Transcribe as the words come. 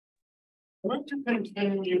going to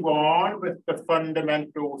continue on with the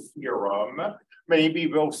fundamental theorem. Maybe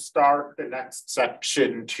we'll start the next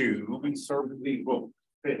section too. We certainly will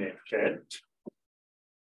finish it.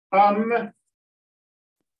 But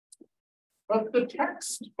the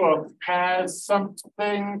textbook has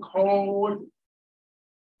something called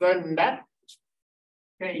the net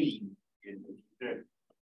change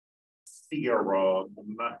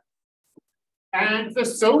theorem. And the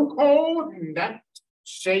so-called net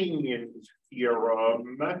change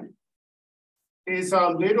theorem is a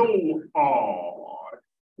little odd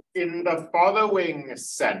in the following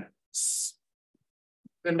sense.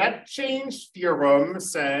 The net change theorem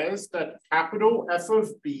says that capital F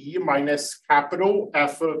of B minus capital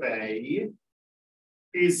F of A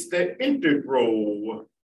is the integral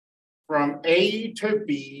from A to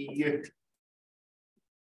B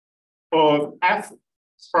of F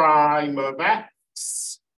prime of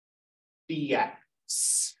X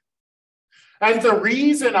dx. And the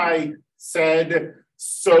reason I said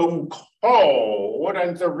so-called,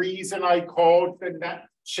 and the reason I called the net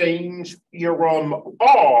change theorem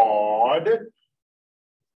odd,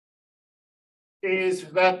 is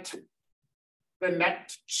that the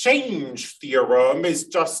net change theorem is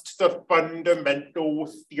just the fundamental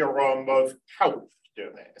theorem of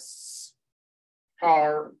calculus,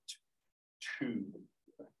 part 2.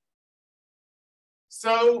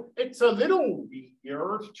 So it's a little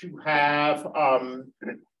weird to have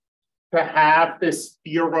this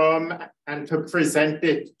theorem and to present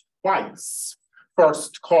it twice.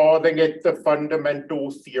 First calling it the fundamental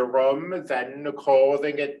theorem, then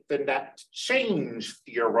calling it the net change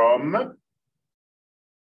theorem.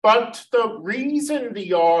 But the reason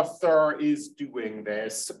the author is doing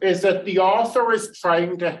this is that the author is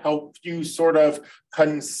trying to help you sort of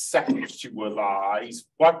conceptualize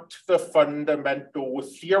what the fundamental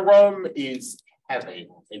theorem is telling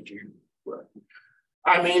you.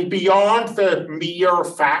 I mean, beyond the mere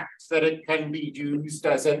fact that it can be used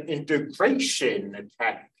as an integration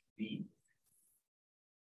technique,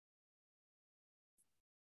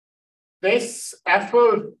 this F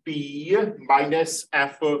of B minus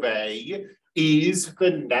F of A is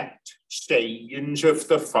the net change of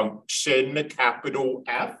the function capital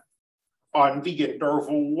F on the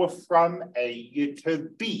interval from A to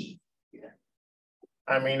B.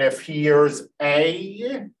 I mean, if here's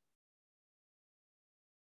A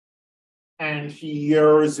and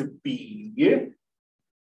here's B,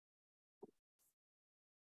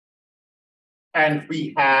 and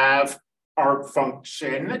we have our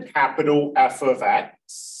function, capital F of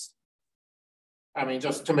X. I mean,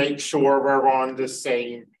 just to make sure we're on the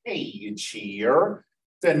same page here,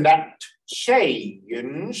 the net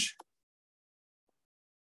change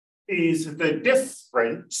is the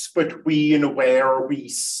difference between where we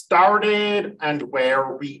started and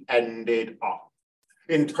where we ended up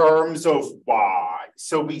in terms of y.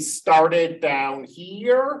 So we started down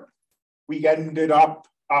here, we ended up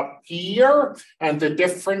here, and the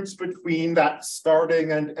difference between that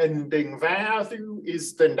starting and ending value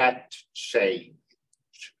is the net change.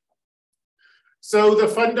 So the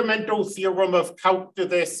fundamental theorem of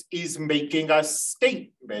calculus is making a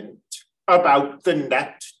statement about the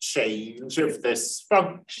net change of this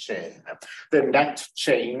function, the net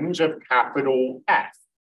change of capital F.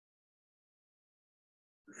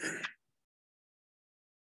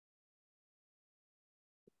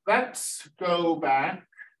 Let's go back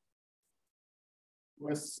to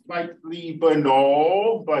a slightly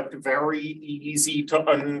banal but very easy to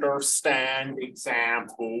understand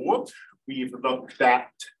example we've looked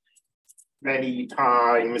at many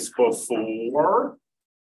times before.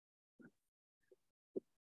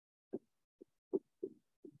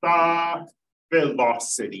 The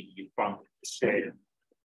velocity function.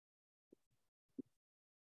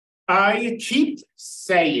 I keep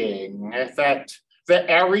saying that the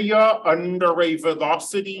area under a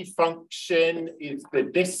velocity function is the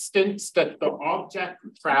distance that the object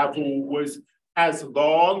travels as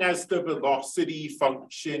long as the velocity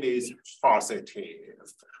function is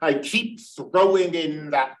positive. I keep throwing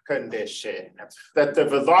in that condition that the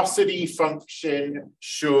velocity function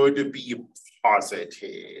should be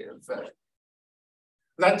positive.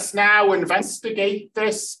 Let's now investigate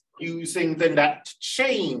this using the net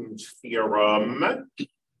change theorem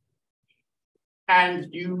and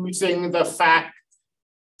using the fact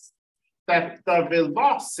that the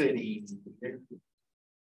velocity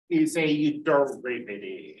is a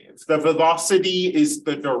derivative. The velocity is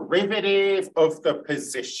the derivative of the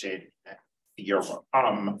position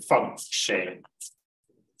theorem function.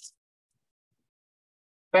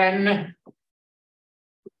 Then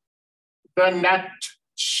the net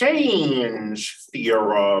change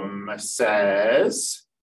theorem says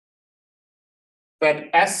that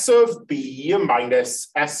S of B minus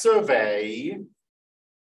S of A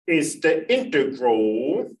is the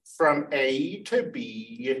integral from A to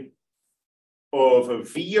B of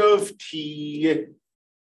V of T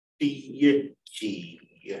dt.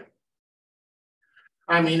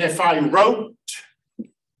 I mean, if I wrote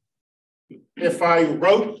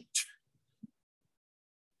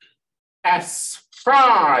S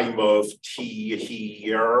prime of T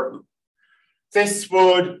here, this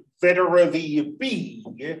would literally be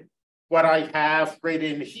what I have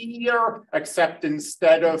written here, except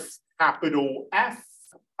instead of capital F,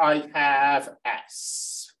 I have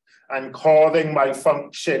S. I'm calling my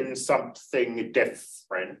function something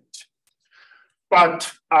different.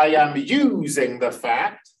 But I am using the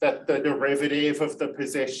fact that the derivative of the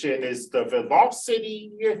position is the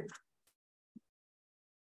velocity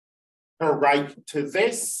to write to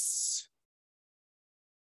this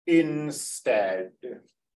instead.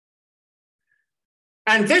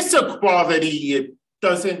 And this equality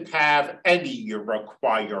doesn't have any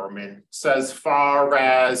requirements as far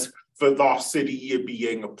as velocity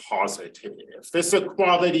being positive. This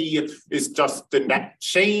equality is just the net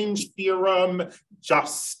change theorem,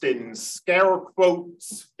 just in scare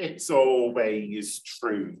quotes. It's always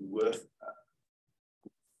true.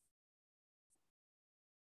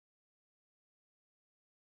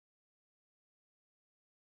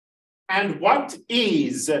 And what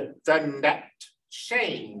is the net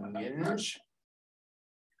change?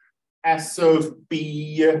 S of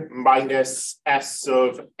B minus S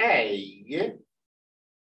of A.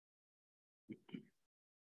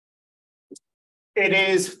 It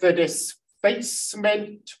is the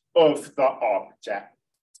displacement of the object.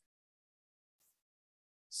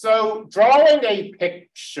 So drawing a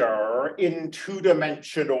picture in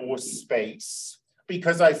two-dimensional space,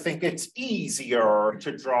 because I think it's easier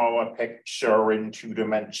to draw a picture in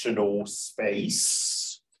two-dimensional space.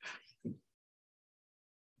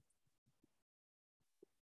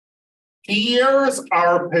 Here's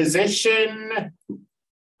our position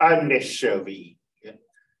initially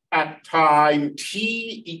at time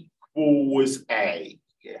t equals A.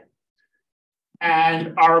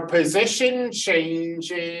 And our position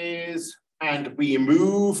changes and we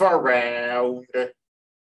move around,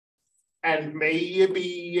 and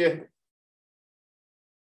maybe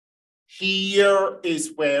here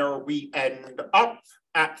is where we end up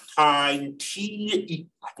at time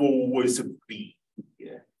t equals B.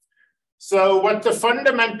 So what the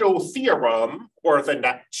fundamental theorem, or the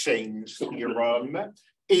net change theorem,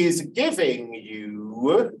 is giving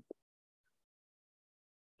you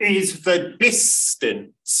is the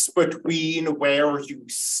distance between where you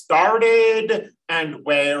started and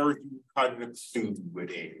where you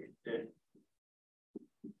concluded.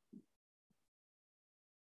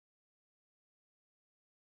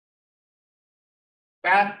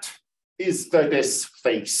 That is the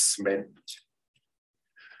displacement.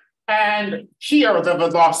 And here the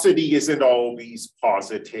velocity isn't always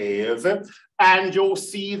positive. And you'll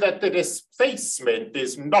see that the displacement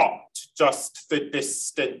is not just the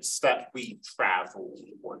distance that we traveled.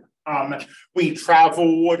 We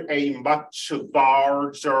traveled a much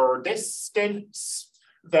larger distance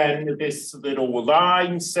than this little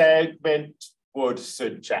line segment would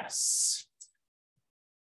suggest.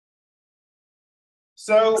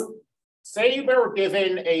 So say we're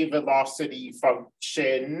given a velocity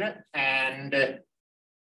function and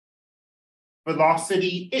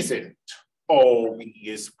velocity isn't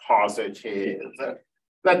always positive.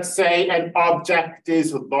 Let's say an object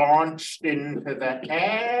is launched into the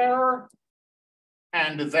air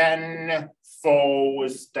and then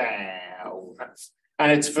falls down.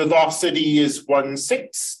 And its velocity is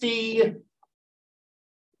 160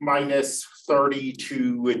 minus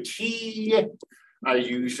 32t. I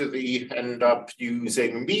usually end up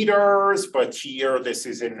using meters, but here this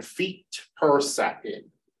is in feet per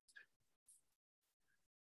second.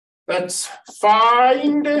 Let's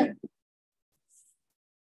find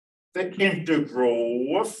the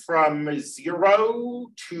integral from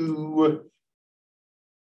 0 to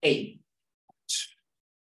 8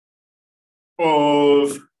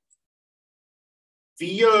 of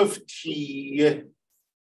V of t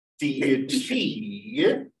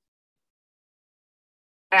dt.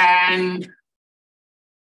 And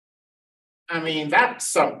I mean, that's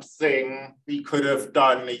something we could have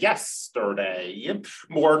done yesterday.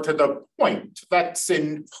 More to the point, let's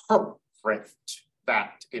interpret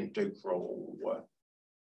that integral.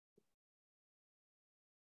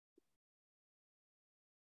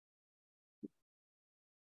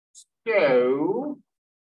 So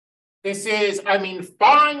This is, I mean,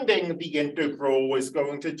 finding the integral is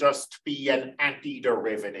going to just be an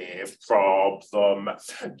antiderivative problem,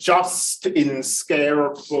 just in scare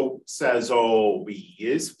quotes as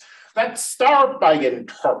always. Let's start by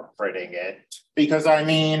interpreting it, because I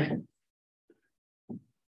mean,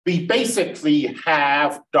 we basically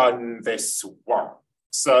have done this work.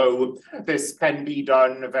 So this can be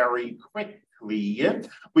done very quickly.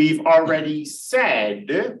 We've already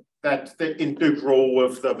said that the integral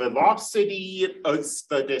of the velocity is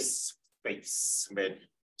the displacement.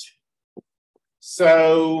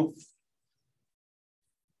 So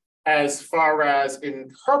as far as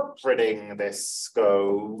interpreting this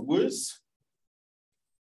goes,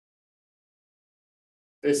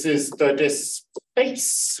 this is the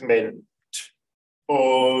displacement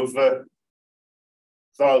of the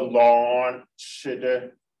launched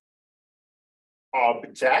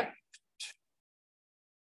object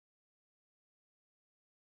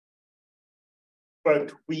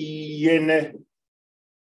between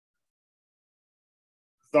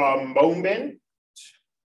the moment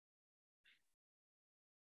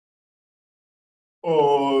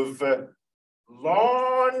of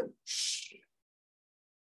launch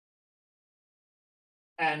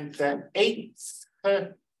and the 8th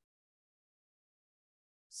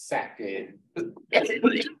second.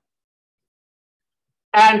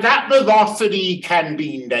 And that velocity can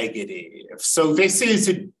be negative. So this is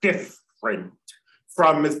different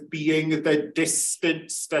from being the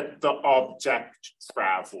distance that the object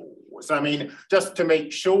travels. I mean, just to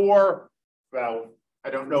make sure, well, I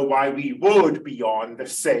don't know why we would be on the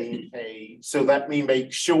same page. So let me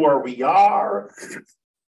make sure we are.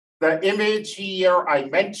 The image here, I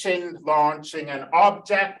mentioned launching an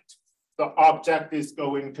object. The object is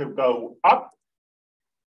going to go up.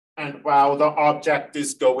 And while the object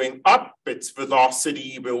is going up, its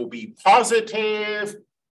velocity will be positive.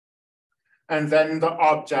 And then the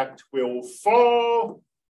object will fall.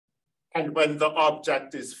 And when the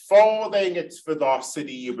object is falling, its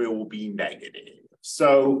velocity will be negative.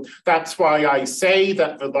 So that's why I say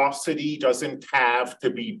that velocity doesn't have to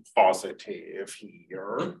be positive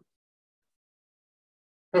here.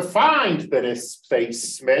 To find the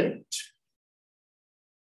displacement,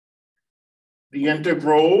 the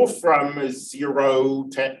integral from 0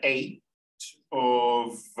 to 8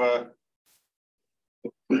 of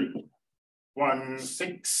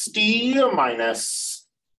 160 minus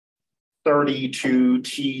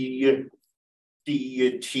 32t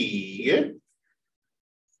dt.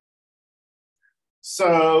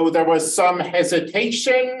 So there was some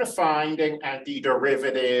hesitation finding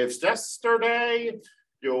antiderivatives yesterday.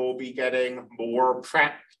 You'll be getting more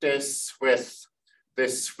practice with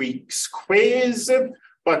this week's quiz,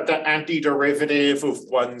 but the antiderivative of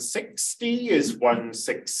 160 is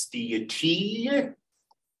 160t.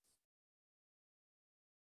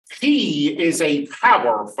 T is a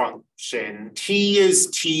power function. T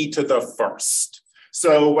is t to the first.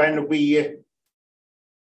 So when we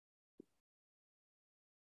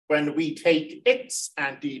take its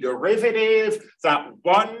antiderivative, that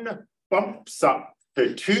 1 bumps up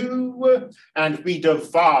to 2, and we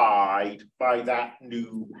divide by that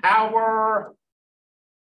new power.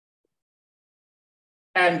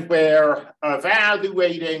 And we're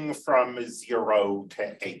evaluating from 0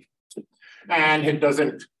 to 8. And it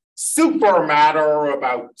doesn't super matter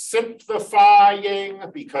about simplifying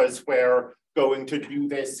because we're going to do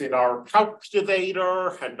this in our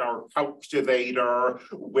calculator, and our calculator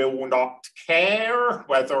will not care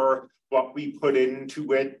whether what we put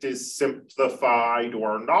into it is simplified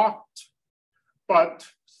or not. But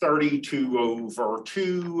 32 over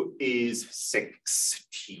 2 is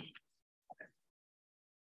 6t.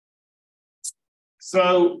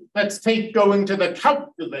 So let's take going to the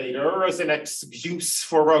calculator as an excuse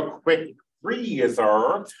for a quick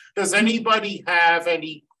breather. Does anybody have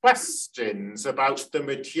any questions about the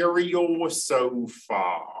material so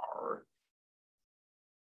far?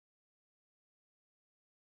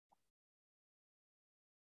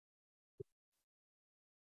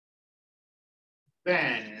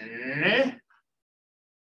 Then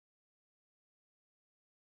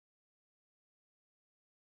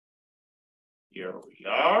here we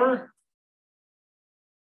are.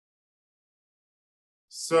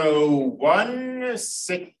 So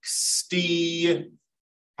 160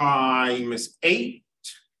 times 8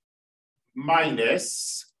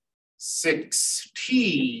 minus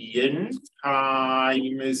 16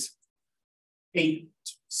 times 8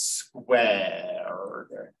 squared.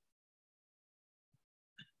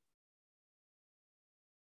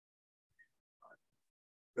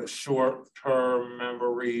 The short-term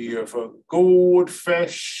memory of a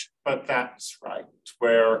goldfish, but that's right,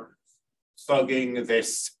 where thugging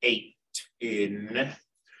this 8 in.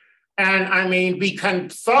 And I mean, we can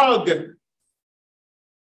thug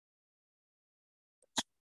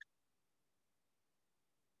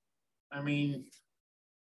I mean,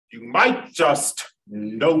 you might just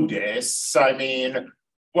notice, I mean,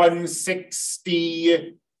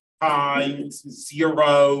 160 times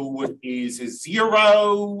 0 is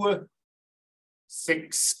 0.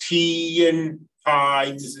 16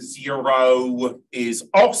 times 0 is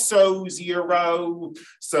also 0.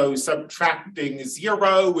 So subtracting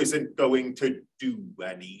 0 isn't going to do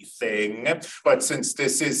anything. But since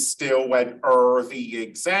this is still an early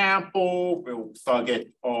example, we'll plug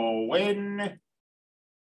it all in.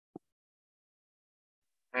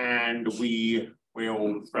 And we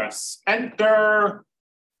will press enter.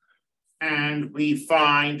 And we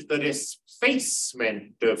find the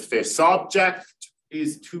displacement of this object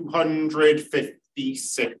is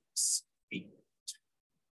 256 feet.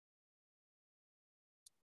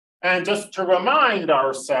 And just to remind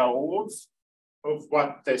ourselves of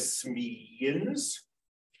what this means,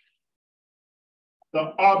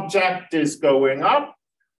 the object is going up,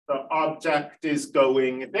 the object is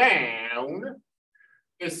going down,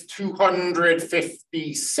 is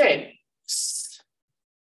 256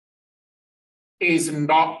 is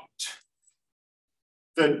not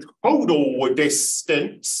the total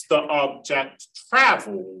distance the object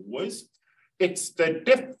travels, it's the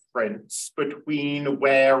difference between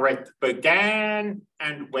where it began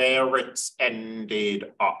and where it's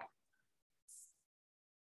ended up.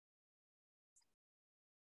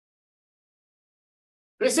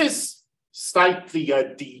 This is slightly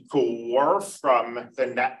a detour from the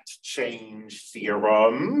net change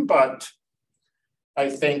theorem, but I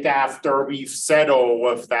think after we've said all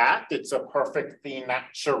of that, it's a perfectly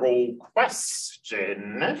natural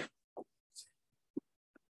question.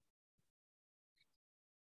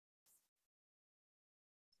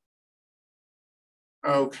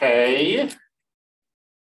 Okay.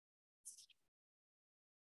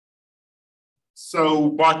 So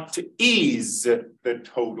what is the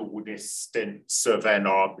total distance of an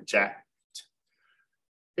object?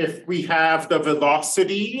 If we have the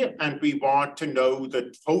velocity and we want to know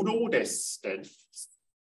the total distance,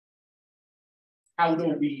 how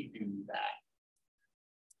do we do that?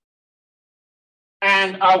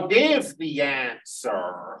 And I'll give the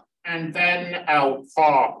answer, and then I'll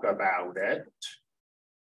talk about it.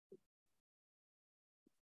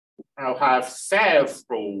 I'll have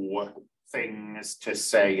several things to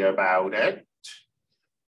say about it.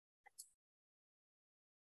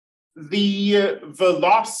 The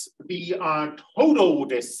velocity on total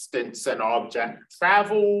distance an object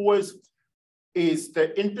travels is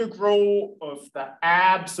the integral of the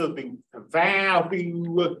absolute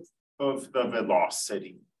value of the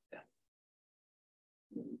velocity.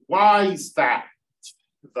 Why is that,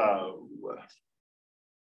 though?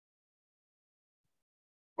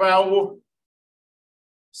 Well,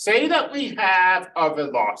 say that we have a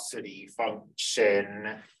velocity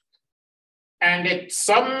function and it's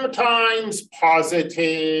sometimes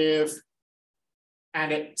positive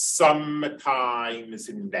and it's sometimes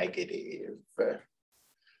negative.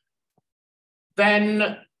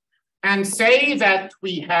 Then, and say that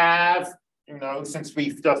we have, since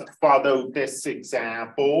we've just followed this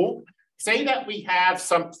example, say that we have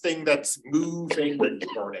something that's moving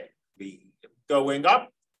vertically, going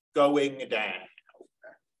up, going down.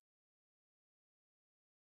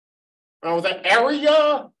 Well,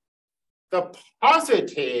 the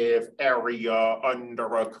positive area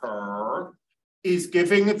under a curve is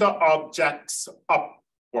giving the object's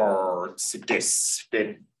upwards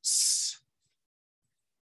distance.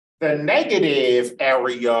 The negative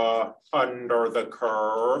area under the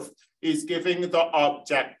curve is giving the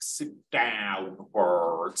object's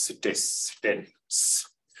downwards distance.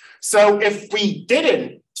 So if we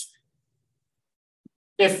didn't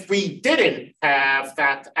have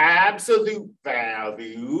that absolute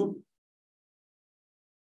value,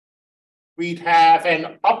 we'd have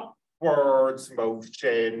an upwards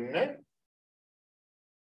motion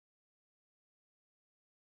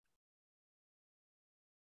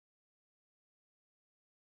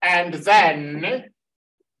and then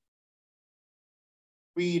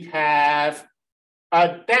we'd have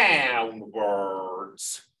a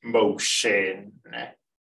downwards motion.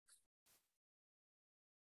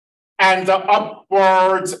 And the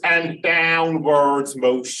upwards and downwards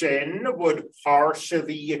motion would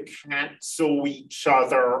partially cancel each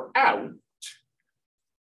other out.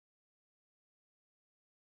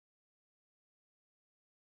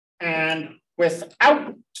 And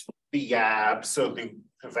without the absolute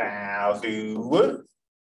value,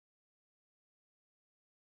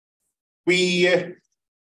 we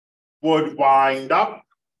would wind up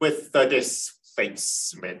with the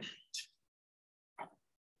displacement.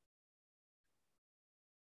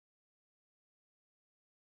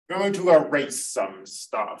 I'm going to erase some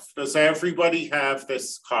stuff. Does everybody have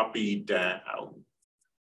this copied down?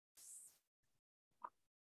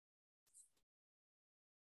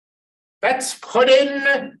 Let's put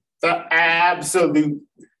in the absolute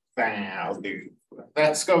value.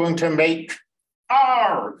 That's going to make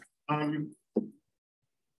R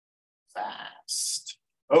fast.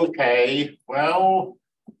 Okay, well,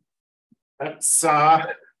 that's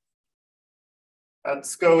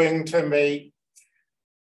going to make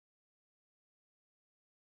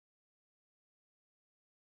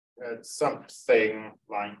something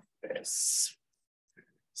like this.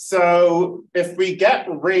 So if we get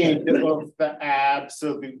rid of the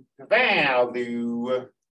absolute value,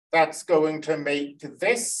 that's going to make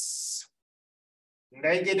this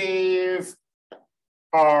negative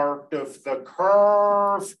part of the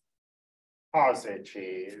curve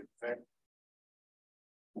positive.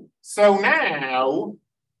 So now,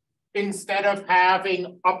 instead of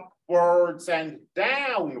having upwards and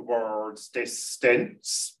downwards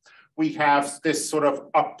distance, we have this sort of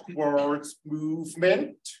upwards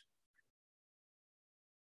movement.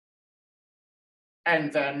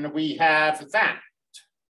 And then we have that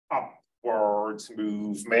upwards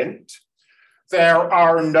movement. There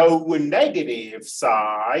are no negative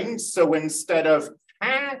signs, so instead of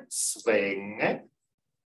canceling,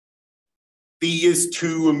 these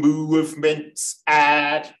two movements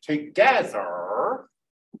add together.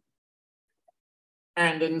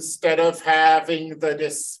 And instead of having the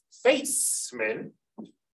displacement,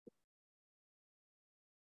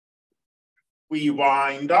 we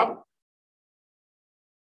wind up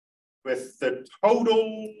with the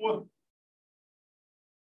total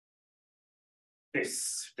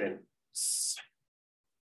distance.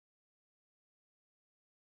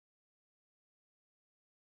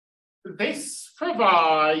 This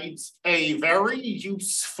provides a very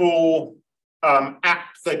useful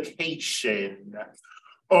application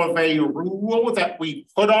of a rule that we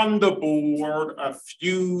put on the board a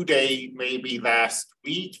few days, maybe last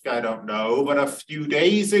week, I don't know, but a few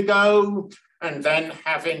days ago, and then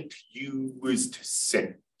haven't used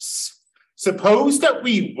since. Suppose that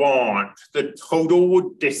we want the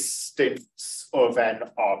total distance of an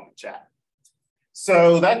object.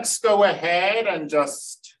 So let's go ahead and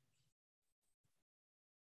just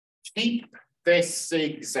keep this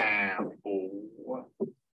example.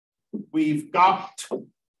 We've got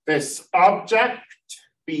this object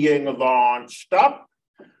being launched up.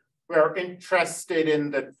 We're interested in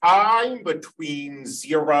the time between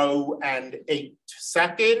 0 and 8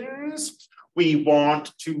 seconds. We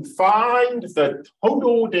want to find the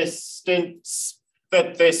total distance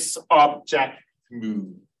that this object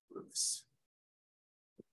moves.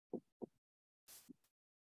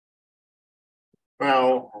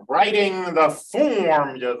 Well, writing the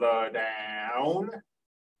formula down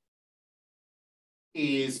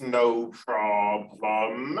is no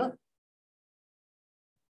problem.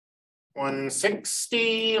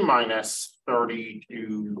 160 minus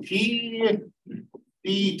 32t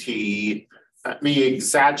dt. Let me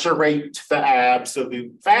exaggerate the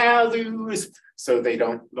absolute values so they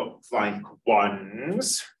don't look like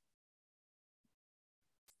ones.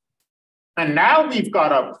 And now we've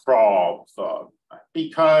got a problem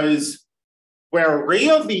because we're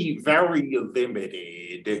really very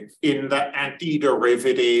limited in the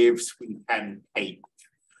antiderivatives we can take.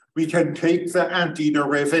 We can take the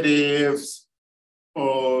antiderivatives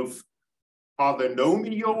of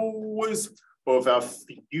polynomials, of a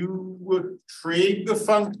few trig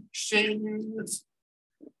functions.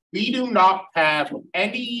 We do not have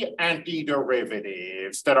any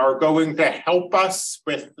antiderivatives that are going to help us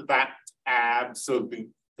with that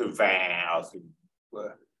absolute value.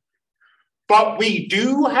 But we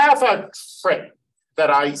do have a trick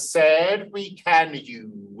that I said we can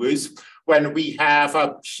use when we have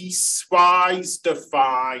a piecewise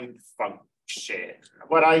defined function.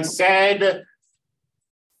 What I said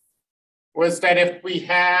was that if we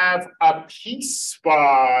have a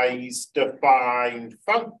piecewise defined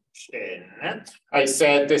function, I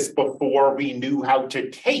said this before we knew how to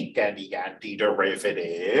take any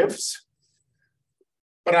antiderivatives,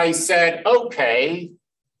 but I said, okay,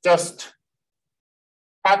 just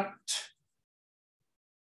cut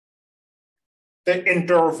the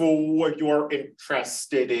interval you're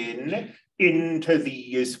interested in into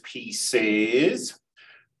these pieces,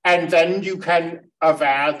 and then you can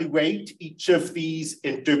evaluate each of these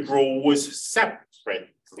integrals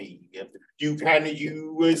separately. You can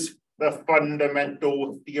use the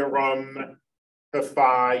fundamental theorem to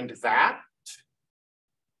find that.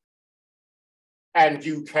 And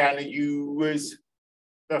you can use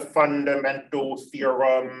the fundamental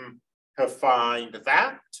theorem to find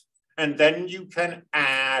that. And then you can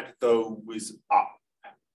add those up.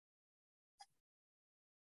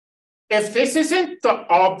 If this isn't the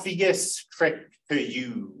obvious trick to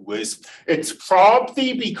use, it's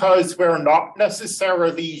probably because we're not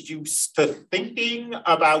necessarily used to thinking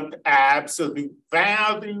about absolute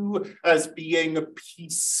value as being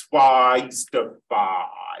piecewise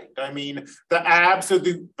divided. I mean, the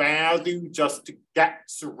absolute value just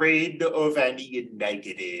gets rid of any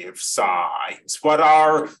negative signs. What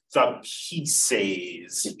are the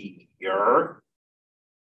pieces here?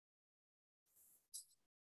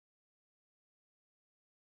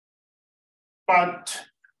 But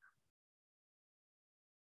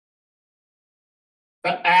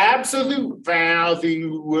the absolute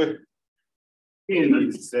value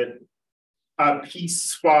is a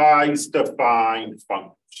piecewise defined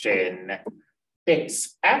function.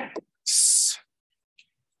 It's x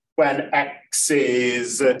when x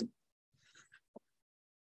is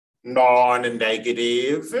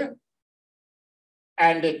non-negative,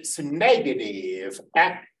 and it's negative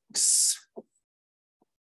x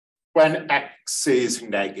when x is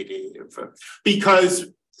negative. Because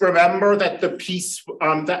remember that the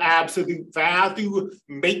absolute value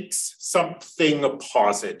makes something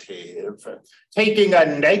positive. Taking a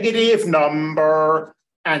negative number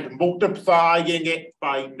and multiplying it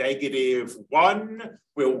by -1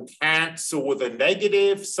 will cancel the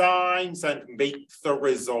negative signs and make the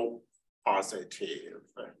result positive.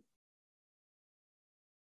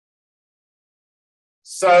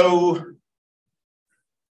 So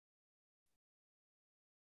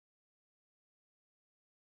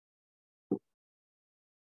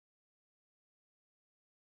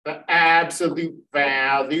the absolute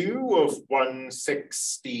value of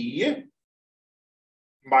 160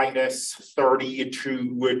 minus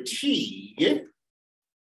 32t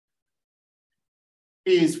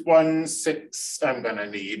is 1/6. I'm gonna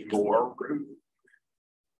need more room.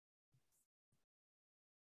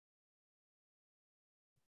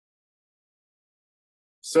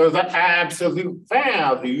 So the absolute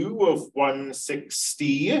value of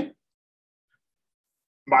 160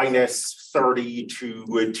 minus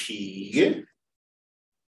 32t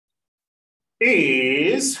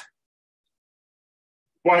is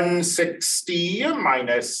 160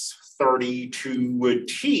 minus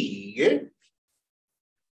 32t,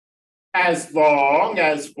 as long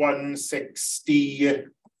as 160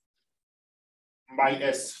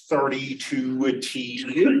 minus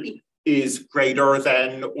 32t is greater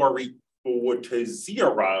than or equal to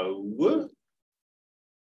 0,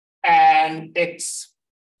 and it's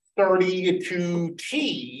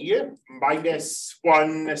 32t minus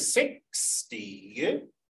 160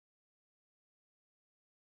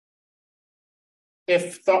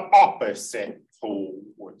 if the opposite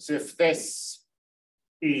holds, if this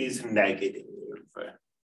is negative.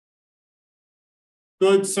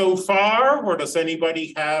 Good so far, or does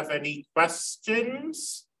anybody have any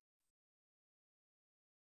questions?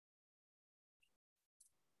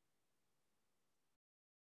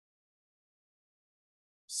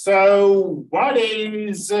 So what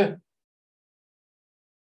is the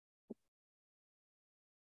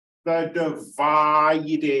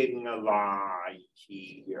dividing line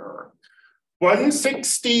here?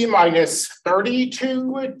 160 minus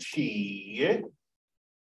 32t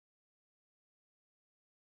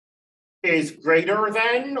is greater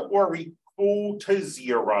than or equal to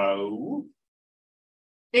 0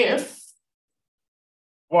 if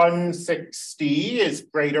 160 is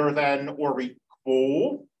greater than or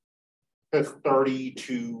equal to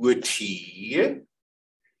 32t,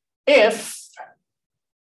 if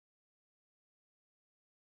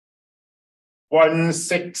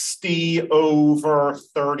 160 over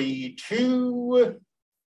 32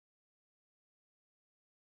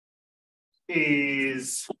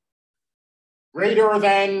 is greater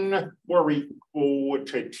than or equal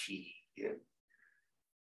to t.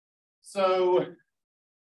 So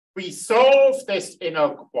we solve this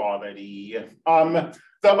inequality.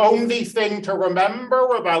 The only thing to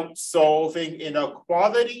remember about solving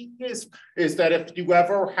inequalities is that if you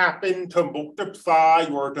ever happen to multiply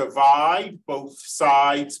or divide both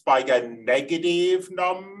sides by a negative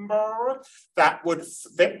number, that would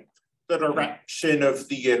flip the direction of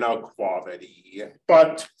the inequality.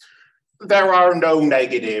 But there are no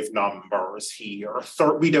negative numbers here.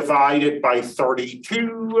 We divided by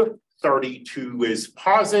 32. 32 is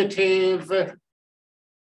positive.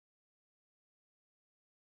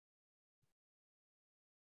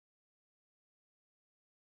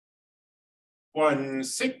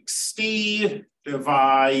 160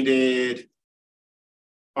 divided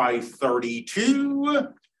by 32.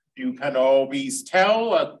 You can always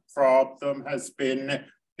tell a problem has been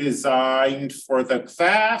designed for the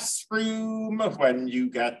classroom when you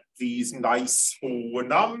get these nice whole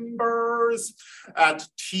numbers at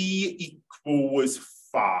t equals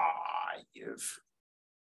 5.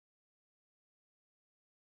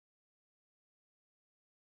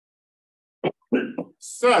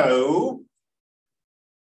 So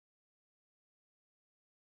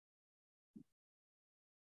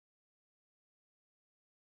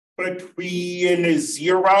between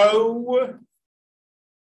 0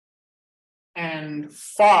 and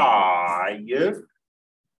 5,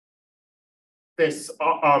 this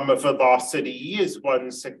velocity is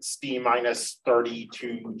 160 minus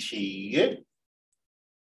 32t.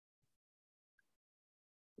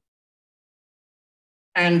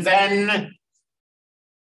 And then,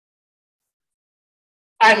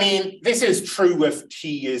 I mean, this is true if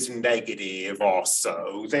t is negative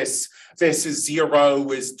also. This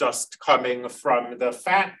 0 is just coming from the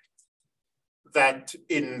fact that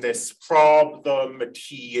in this problem,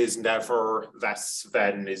 t is never less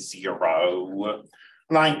than 0.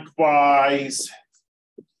 Likewise,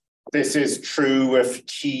 this is true if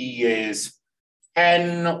t is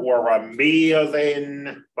 10 or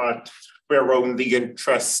 1,000,000, but we're only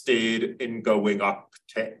interested in going up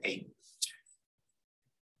to 8.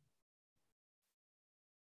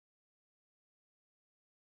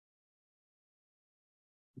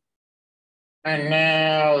 And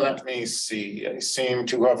now let me see, I seem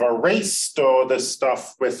to have erased all the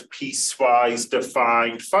stuff with piecewise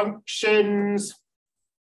defined functions.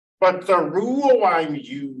 But the rule I'm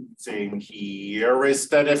using here is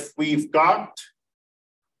that if we've got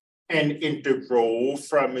an integral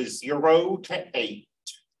from 0 to 8,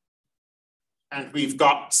 and we've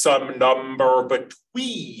got some number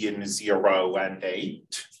between 0 and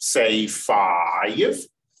 8, say 5,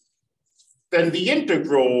 then the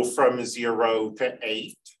integral from 0 to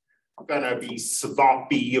 8, I'm gonna be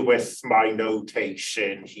sloppy with my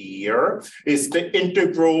notation here, is the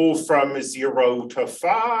integral from 0 to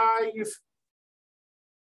 5,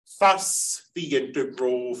 plus the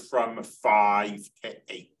integral from 5 to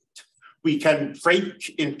 8. We can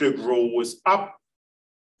break integrals up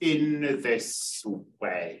in this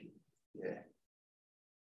way. Yeah.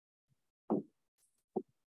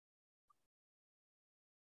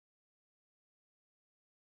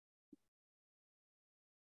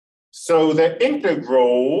 So the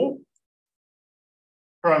integral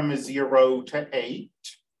from 0 to 8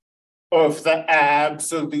 of the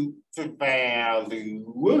absolute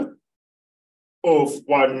value of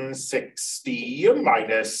 160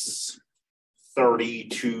 minus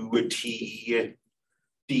 32t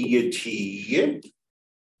dt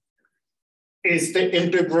is the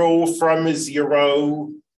integral from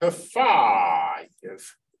 0 to 5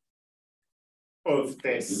 of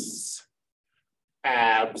this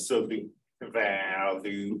absolute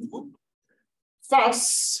value,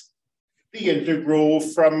 thus the integral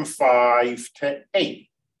from 5 to 8.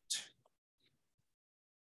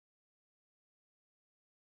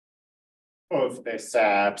 Of this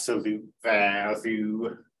absolute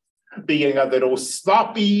value, being a little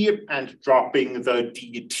sloppy and dropping the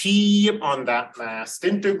dt on that last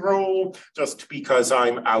integral just because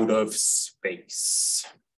I'm out of space.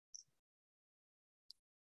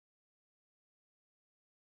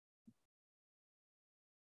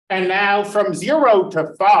 And now from 0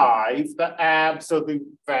 to 5, the absolute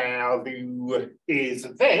value is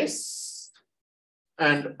this.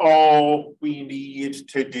 And all we need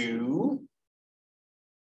to do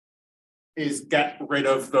is get rid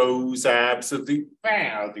of those absolute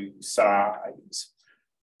value signs.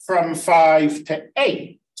 From 5 to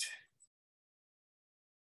 8,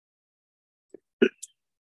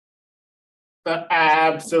 the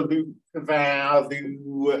absolute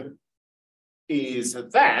value is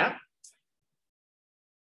that.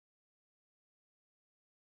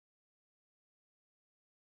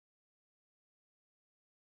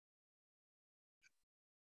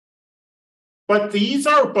 But these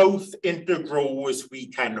are both integrals we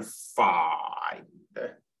can find.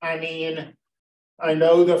 I mean, I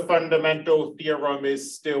know the fundamental theorem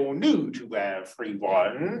is still new to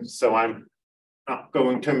everyone, so I'm not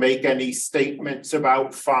going to make any statements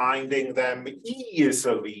about finding them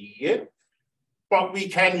easily, but we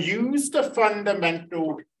can use the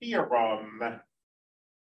fundamental theorem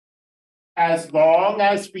as long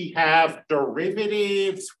as we have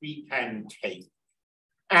derivatives we can take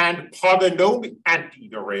and polynomial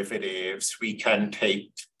antiderivatives we can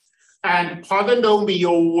take and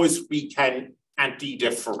polynomials we can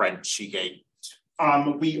antidifferentiate.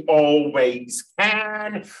 we always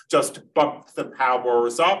can just bump the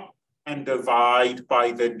powers up and divide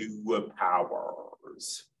by the new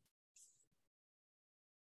powers.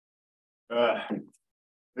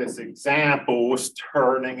 This example is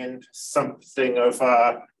turning into something of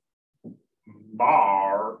a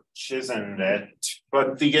march, isn't it?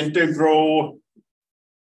 But the integral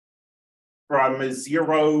from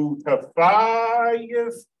 0 to 5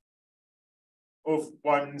 of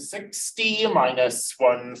 160 minus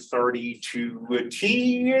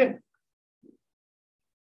 132t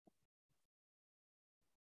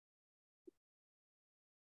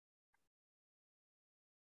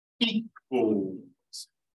equals,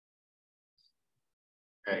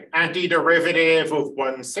 okay, antiderivative of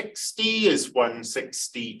 160 is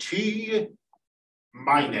 160t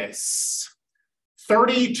minus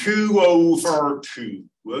 32 over 2.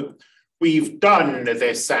 We've done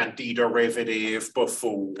this antiderivative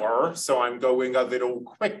before, so I'm going a little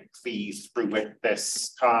quickly through it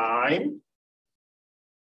this time.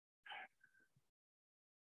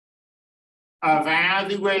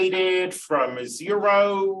 Evaluated from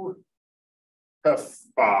 0 to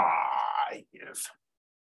 5.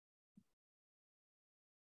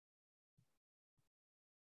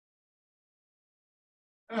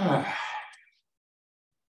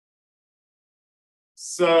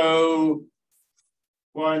 So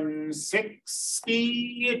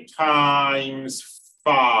 160 times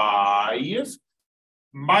 5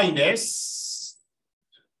 minus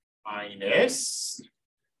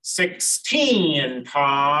 16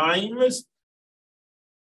 times,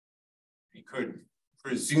 we could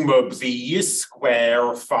presumably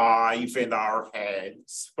square 5 in our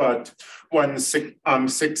heads, but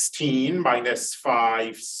 16 minus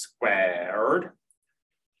 5 squared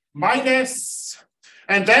minus,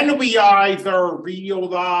 and then we either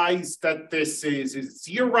realize that this is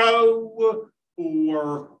 0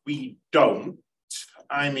 or we don't.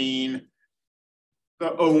 I mean,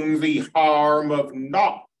 the only harm of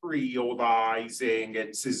not realizing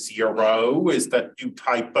it's 0 is that you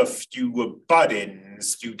type a few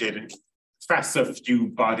buttons. You didn't press a few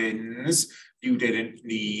buttons. You didn't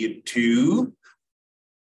need to.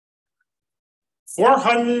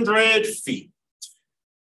 400 feet.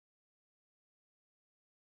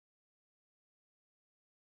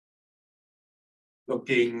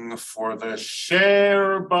 Looking for the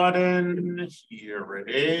share button. Here it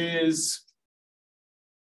is.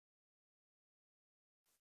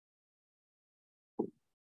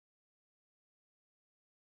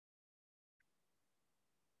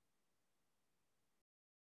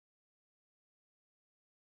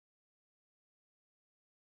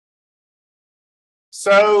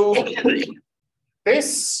 So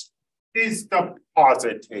this is the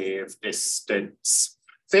positive distance.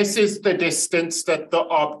 This is the distance that the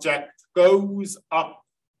object goes up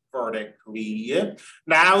vertically.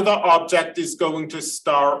 Now the object is going to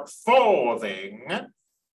start falling.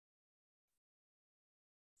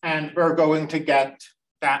 And we're going to get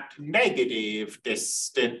that negative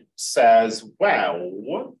distance as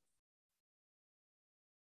well.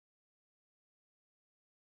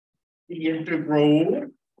 The integral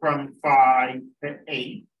from 5 to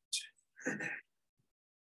 8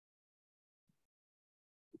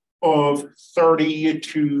 of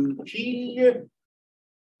 32t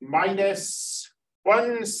minus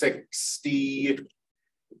 160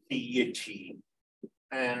 dt.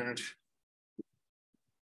 And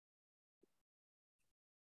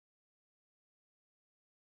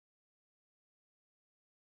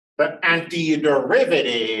the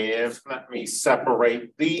antiderivative, let me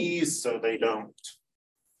separate these so they don't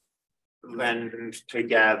blend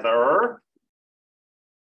together.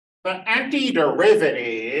 The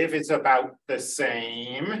antiderivative is about the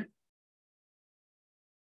same.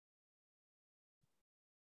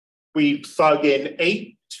 We plug in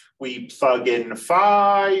 8, we plug in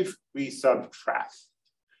 5, we subtract.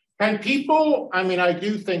 And people, I mean, I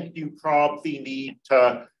do think you probably need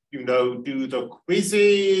to, do the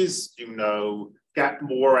quizzes, get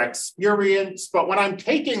more experience. But when I'm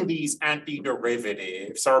taking these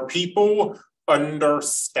antiderivatives, are people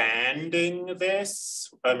understanding this?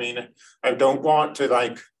 I mean, I don't want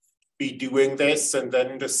to be doing this and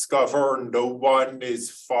then discover no one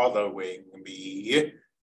is following me,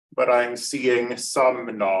 but I'm seeing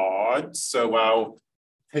some nods, so I'll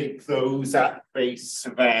take those at face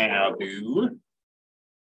value.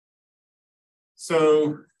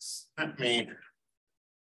 So let me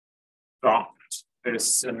dot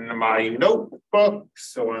this in my notebook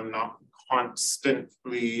so I'm not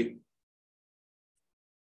constantly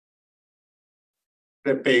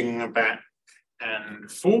flipping back and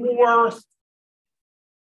forth.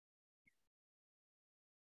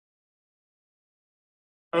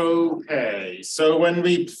 Okay, so when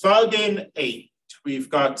we plug in 8, we've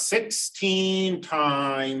got 16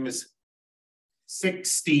 times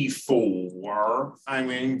 64. I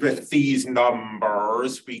mean, with these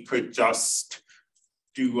numbers, we could just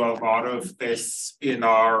do a lot of this in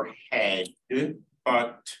our head,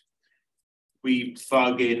 but we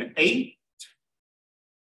plug in 8,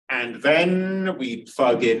 and then we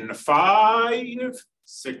plug in 5,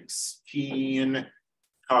 16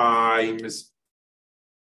 times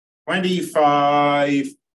 25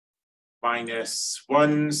 minus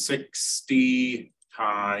 160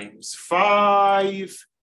 times 5,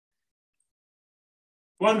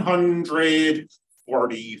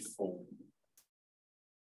 144.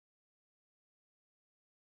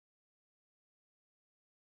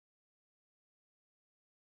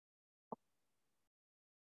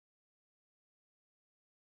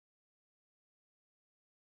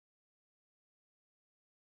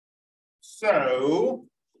 So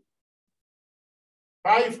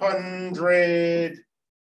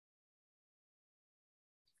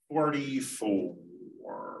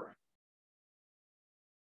 544.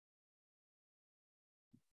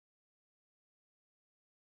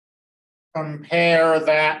 Compare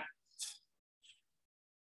that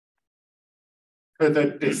to the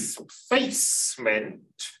displacement,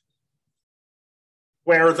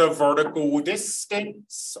 where the vertical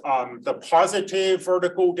distance, the positive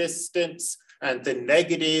vertical distance and the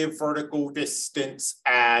negative vertical distance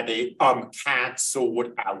added,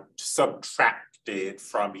 canceled out, subtracted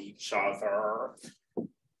from each other.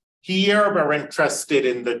 Here, we're interested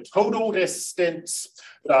in the total distance,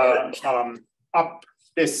 the up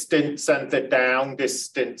distance and the down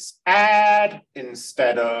distance add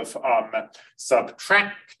instead of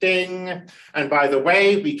subtracting. And by the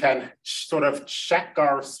way, we can sort of check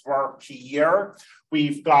our work here.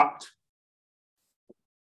 We've got,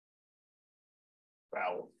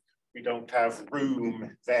 well, we don't have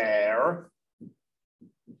room there,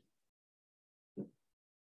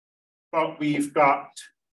 but we've got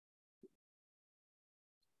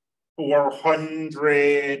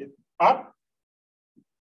 400 up,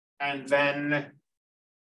 and then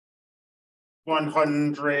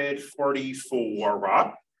 144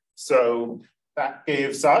 up. So that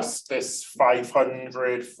gives us this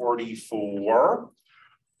 544.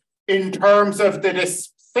 In terms of the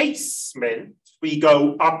displacement, we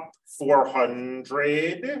go up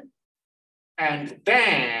 400 and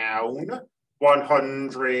down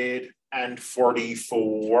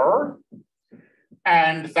 144.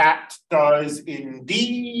 And that does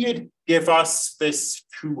indeed give us this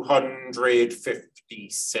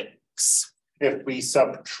 256 if we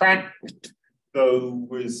subtract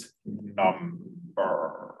those numbers.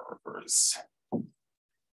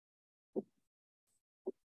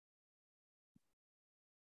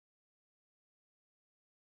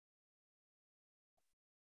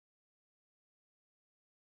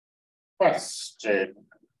 Questions?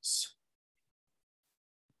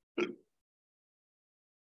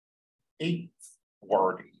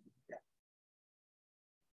 8:40.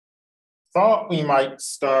 Thought we might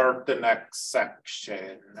start the next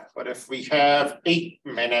section, but if we have 8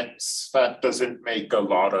 minutes, that doesn't make a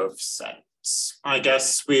lot of sense. I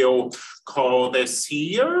guess we'll call this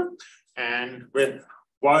here, and with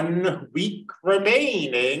 1 week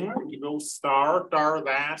remaining, we will start our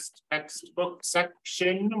last textbook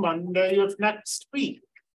section Monday of next week.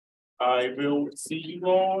 I will see you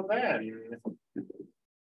all then.